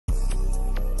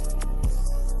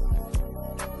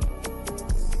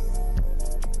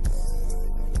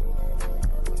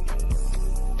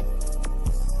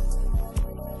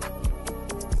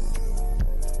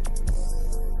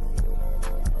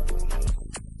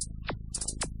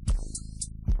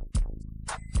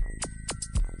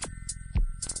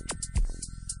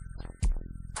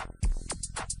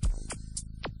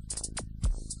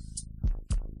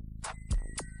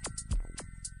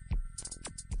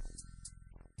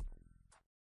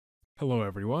Hello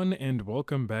everyone, and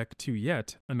welcome back to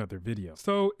yet another video.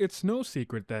 So it's no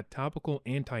secret that topical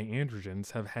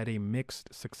anti-androgens have had a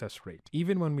mixed success rate.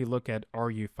 Even when we look at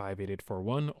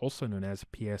RU-58841, also known as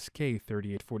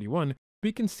PSK3841,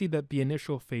 we can see that the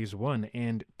initial phase 1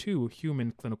 and 2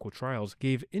 human clinical trials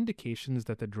gave indications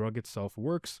that the drug itself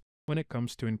works when it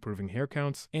comes to improving hair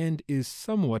counts and is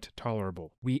somewhat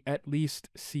tolerable. We at least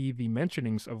see the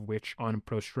mentionings of which on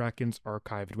Prostrakin's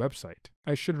archived website.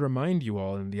 I should remind you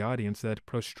all in the audience that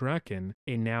Prostrakin,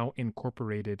 a now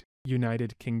incorporated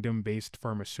United Kingdom-based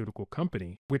pharmaceutical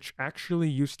company, which actually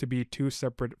used to be two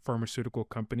separate pharmaceutical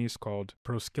companies called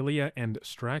Proscilia and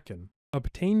Strakin,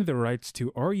 obtained the rights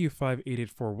to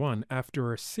RU-58841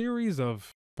 after a series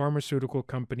of pharmaceutical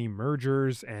company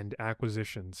mergers and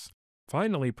acquisitions.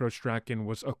 Finally, Prostrakin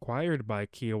was acquired by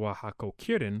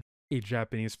kwxsoc, a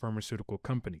Japanese pharmaceutical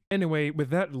company. Anyway, with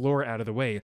that lore out of the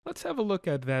way, let's have a look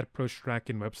at that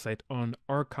Prostrakin website on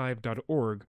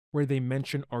archive.org where they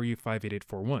mention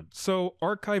RU-58841. So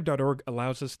archive.org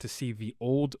allows us to see the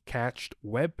old cached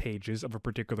web pages of a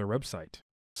particular website.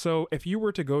 So if you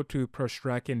were to go to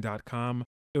prostrakin.com,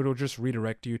 it'll just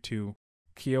redirect you to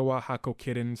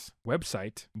kwxsoc's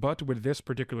website. But with this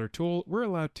particular tool, we're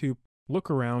allowed to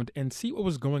look around and see what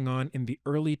was going on in the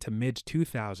early to mid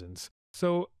 2000s.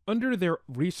 So under their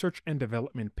research and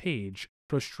development page,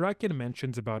 Prostrakin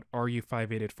mentions about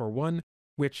RU-58841,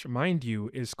 which mind you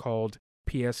is called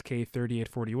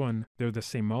PSK3841, they're the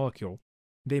same molecule.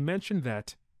 They mentioned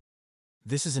that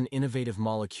this is an innovative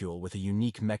molecule with a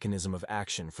unique mechanism of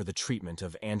action for the treatment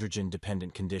of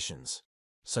androgen-dependent conditions,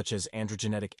 such as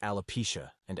androgenetic alopecia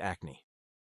and acne.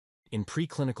 In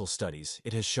preclinical studies,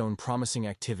 it has shown promising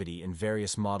activity in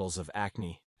various models of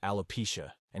acne,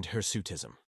 alopecia, and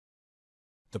hirsutism.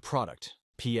 The product,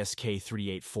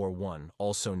 PSK3841,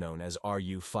 also known as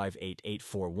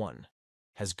RU-58841,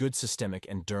 has good systemic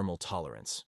and dermal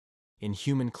tolerance. In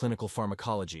human clinical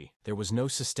pharmacology, there was no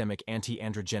systemic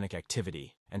anti-androgenic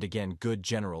activity, and again good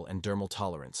general and dermal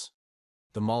tolerance.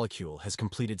 The molecule has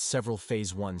completed several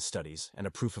phase 1 studies and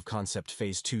a proof-of-concept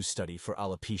phase 2 study for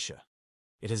alopecia.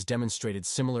 It has demonstrated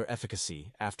similar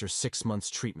efficacy after 6 months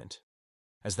treatment,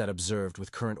 as that observed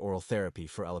with current oral therapy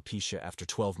for alopecia after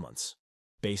 12 months,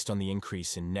 based on the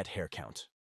increase in net hair count.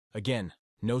 Again,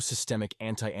 no systemic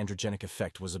anti-androgenic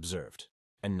effect was observed,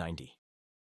 N90.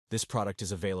 This product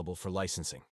is available for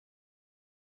licensing.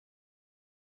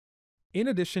 in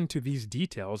addition to these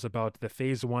details about the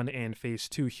phase 1 and phase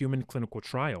 2 human clinical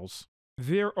trials,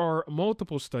 there are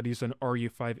multiple studies on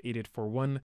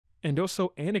RU-58841 and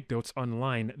also anecdotes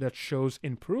online that shows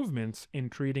improvements in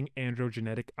treating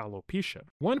androgenetic alopecia.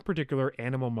 One particular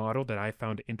animal model that I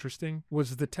found interesting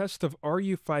was the test of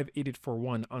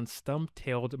RU-58841 on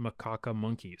stump-tailed macaque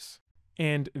monkeys.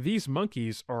 And these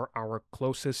monkeys are our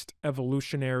closest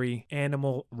evolutionary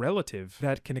animal relative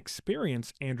that can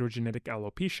experience androgenetic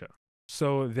alopecia.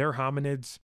 So they're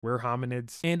hominids, we're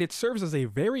hominids, and it serves as a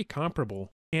very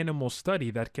comparable animal study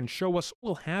that can show us what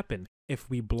will happen if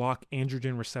we block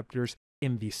androgen receptors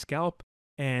in the scalp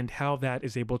and how that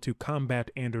is able to combat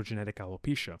androgenetic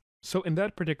alopecia. So in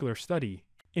that particular study,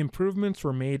 improvements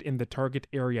were made in the target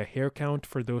area hair count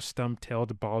for those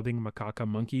stump-tailed balding macaque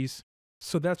monkeys.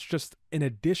 So that's just an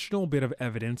additional bit of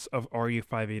evidence of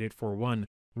RU-58841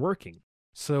 working.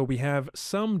 So we have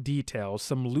some details,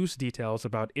 some loose details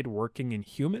about it working in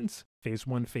humans, phase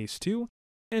 1, phase 2,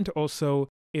 and also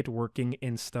it working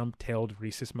in stump-tailed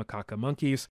rhesus macaque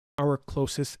monkeys, our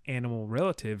closest animal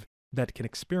relative that can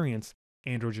experience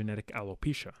androgenetic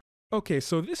alopecia. Okay,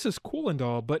 so this is cool and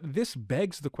all, but this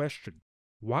begs the question,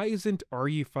 why isn't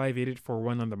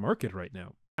RU-58841 on the market right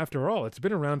now? After all, it's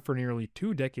been around for nearly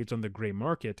 2 decades on the gray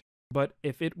market, but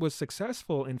if it was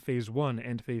successful in phase 1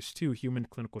 and phase 2 human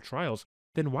clinical trials,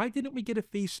 then why didn't we get a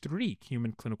phase 3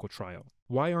 human clinical trial?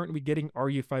 Why aren't we getting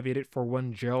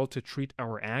RU-58841 gel to treat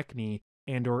our acne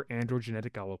and or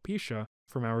androgenetic alopecia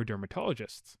from our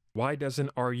dermatologists? Why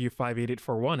doesn't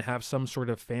RU-58841 have some sort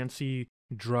of fancy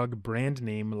drug brand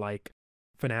name like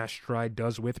finasteride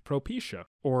does with Propecia,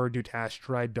 or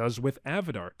dutasteride does with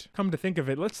Avodart? Come to think of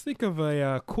it, let's think of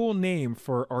a cool name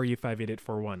for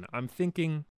RU-58841. I'm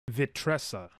thinking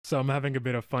Vitressa. So I'm having a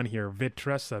bit of fun here,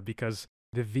 Vitressa, because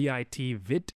the VIT,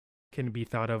 vit, can be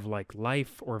thought of like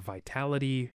life or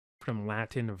vitality, from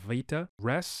Latin vita,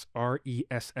 res,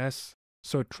 R-E-S-S.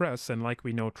 So tress, and like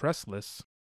we know tressless,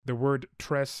 the word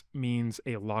tress means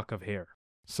a lock of hair.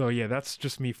 So yeah, that's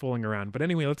just me fooling around. But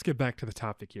anyway, let's get back to the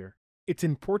topic here. It's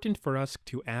important for us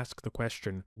to ask the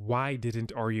question, why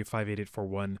didn't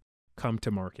RU-58841 come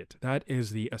to market? That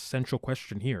is the essential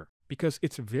question here, because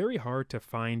it's very hard to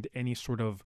find any sort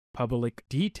of public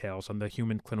details on the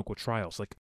human clinical trials.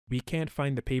 Like, We can't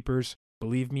find the papers.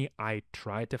 Believe me, I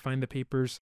tried to find the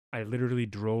papers. I literally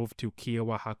drove to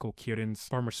Kiowa Hakko Kirin's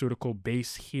pharmaceutical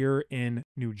base here in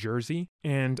New Jersey,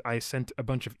 and I sent a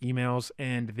bunch of emails,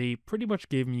 and they pretty much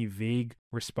gave me vague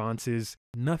responses,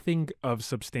 nothing of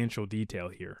substantial detail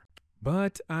here.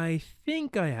 But I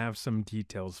think I have some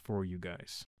details for you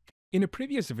guys. In a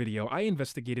previous video, I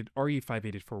investigated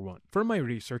RU-58841. For my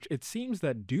research, it seems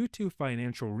that due to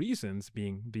financial reasons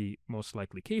being the most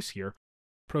likely case here,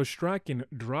 Prostrakin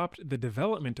dropped the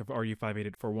development of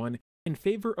RU-58841 in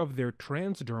favor of their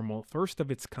transdermal,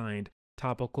 first-of-its-kind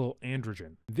topical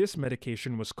androgen. This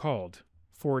medication was called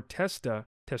Fortesta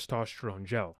testosterone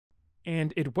gel,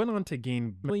 and it went on to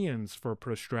gain millions for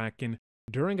Prostrakin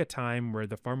during a time where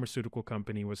the pharmaceutical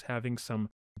company was having some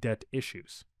debt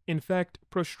issues. In fact,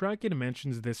 Prostrakin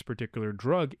mentions this particular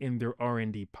drug in their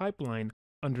R&D pipeline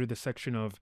under the section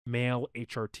of male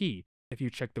HRT, if you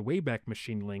check the Wayback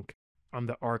Machine link on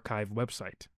the archive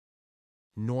website.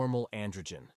 Normal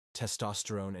androgen,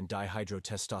 testosterone and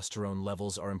dihydrotestosterone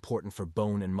levels are important for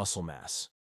bone and muscle mass,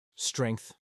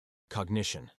 strength,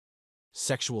 cognition,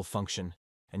 sexual function,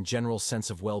 and general sense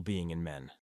of well-being in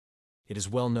men. It is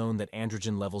well known that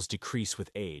androgen levels decrease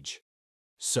with age.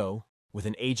 So, with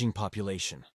an aging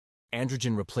population,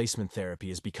 androgen replacement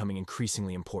therapy is becoming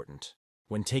increasingly important.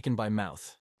 When taken by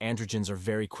mouth, androgens are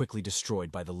very quickly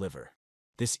destroyed by the liver.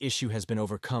 This issue has been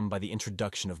overcome by the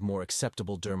introduction of more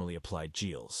acceptable dermally applied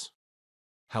gels.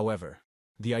 However,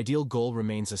 the ideal goal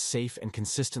remains a safe and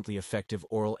consistently effective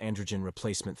oral androgen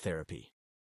replacement therapy.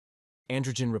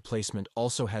 Androgen replacement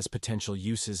also has potential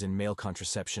uses in male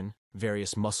contraception,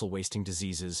 various muscle-wasting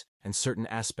diseases, and certain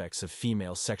aspects of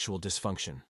female sexual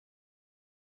dysfunction.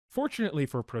 Fortunately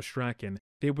for Prostrakin,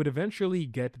 they would eventually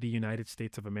get the United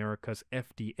States of America's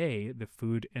FDA, the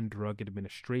Food and Drug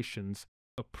Administration's,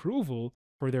 approval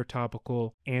for their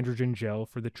topical androgen gel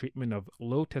for the treatment of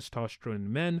low testosterone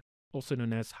men, also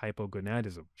known as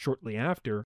hypogonadism. Shortly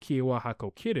after, Kiowa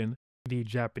Hakko Kirin, the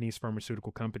Japanese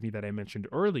pharmaceutical company that I mentioned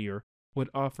earlier, would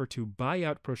offer to buy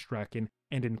out Prostrakin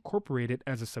and incorporate it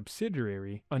as a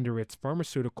subsidiary under its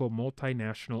pharmaceutical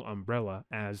multinational umbrella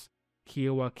as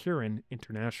Kiowa Kirin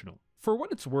International. For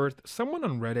what it's worth, someone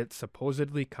on Reddit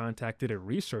supposedly contacted a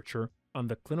researcher on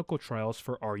the clinical trials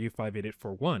for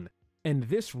RU-58841, and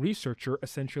this researcher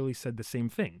essentially said the same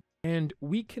thing. And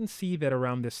we can see that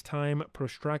around this time,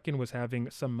 Prostrakin was having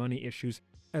some money issues,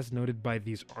 as noted by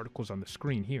these articles on the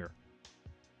screen here.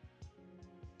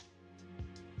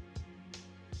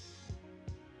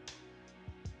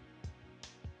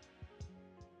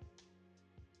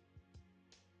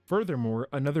 Furthermore,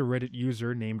 another Reddit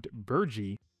user named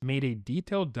Burgie made a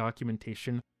detailed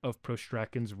documentation of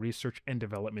Prostrakin's research and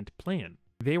development plan.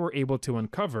 They were able to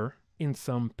uncover, in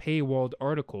some paywalled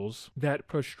articles, that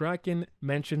Prostrakin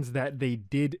mentions that they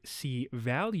did see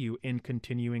value in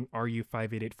continuing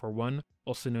RU-58841,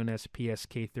 also known as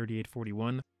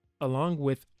PSK3841, along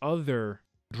with other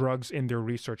drugs in their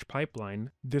research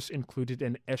pipeline. This included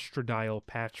an estradiol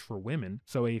patch for women,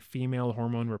 so a female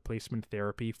hormone replacement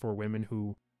therapy for women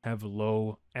who have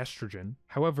low estrogen.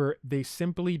 However, they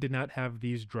simply did not have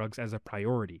these drugs as a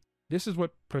priority. This is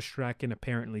what Prostrakin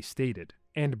apparently stated.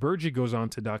 And Burgie goes on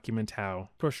to document how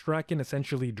Prostrakin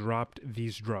essentially dropped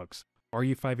these drugs.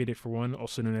 RU-58841,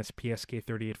 also known as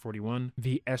PSK3841,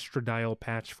 the estradiol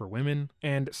patch for women,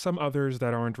 and some others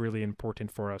that aren't really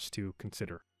important for us to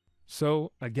consider.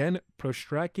 So, again,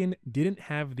 Prostrakin didn't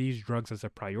have these drugs as a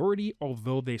priority,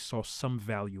 although they saw some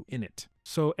value in it.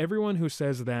 So everyone who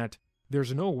says that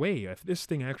there's no way, if this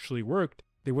thing actually worked,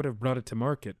 they would have brought it to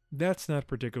market, that's not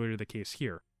particularly the case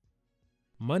here.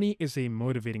 Money is a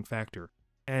motivating factor,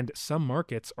 and some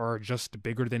markets are just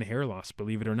bigger than hair loss,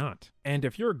 believe it or not. And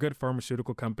if you're a good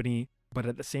pharmaceutical company, but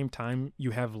at the same time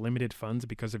you have limited funds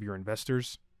because of your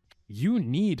investors, you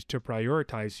need to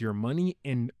prioritize your money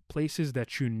in places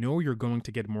that you know you're going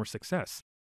to get more success.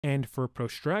 And for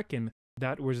Prostrakin,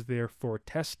 that was their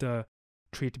Fortesta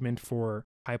treatment for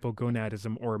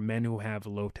hypogonadism, or men who have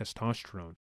low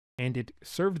testosterone. And it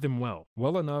served them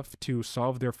well enough to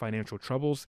solve their financial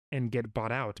troubles and get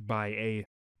bought out by a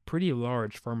pretty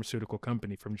large pharmaceutical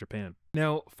company from Japan.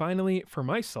 Now, finally, for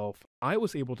myself, I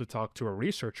was able to talk to a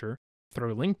researcher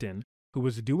through LinkedIn who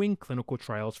was doing clinical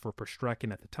trials for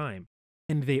Prostrakin at the time,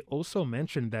 and they also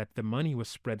mentioned that the money was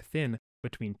spread thin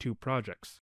between two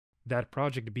projects. That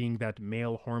project being that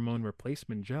male hormone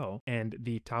replacement gel and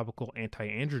the topical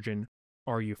anti-androgen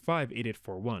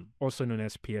RU-58841, also known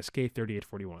as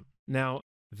PSK3841. Now,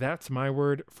 that's my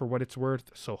word for what it's worth,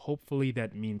 so hopefully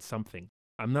that means something.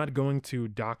 I'm not going to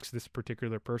dox this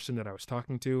particular person that I was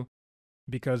talking to,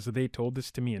 because they told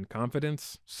this to me in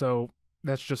confidence, so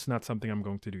That's just not something I'm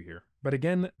going to do here. But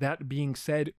again, that being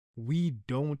said, we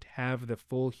don't have the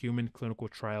full human clinical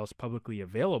trials publicly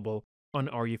available on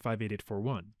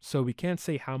RU-58841. So we can't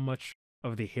say how much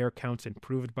of the hair counts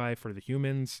improved by for the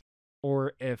humans,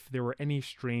 or if there were any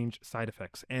strange side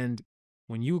effects. And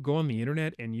when you go on the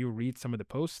internet and you read some of the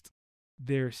posts,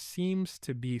 there seems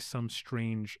to be some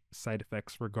strange side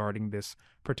effects regarding this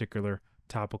particular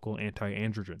topical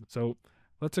anti-androgen. So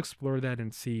let's explore that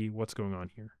and see what's going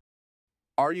on here.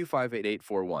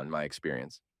 RU-58841, my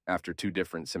experience, after 2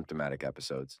 different symptomatic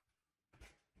episodes.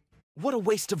 What a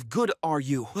waste of good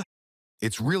RU.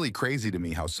 It's really crazy to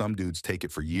me how some dudes take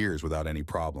it for years without any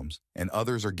problems, and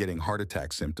others are getting heart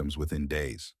attack symptoms within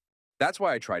days. That's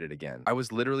why I tried it again. I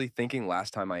was literally thinking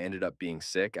last time I ended up being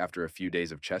sick after a few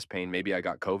days of chest pain, maybe I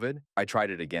got COVID. I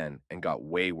tried it again and got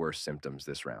way worse symptoms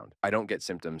this round. I don't get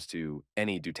symptoms to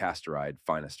any dutasteride,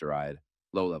 finasteride,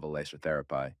 low-level laser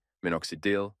therapy,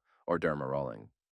 minoxidil, or dermarolling.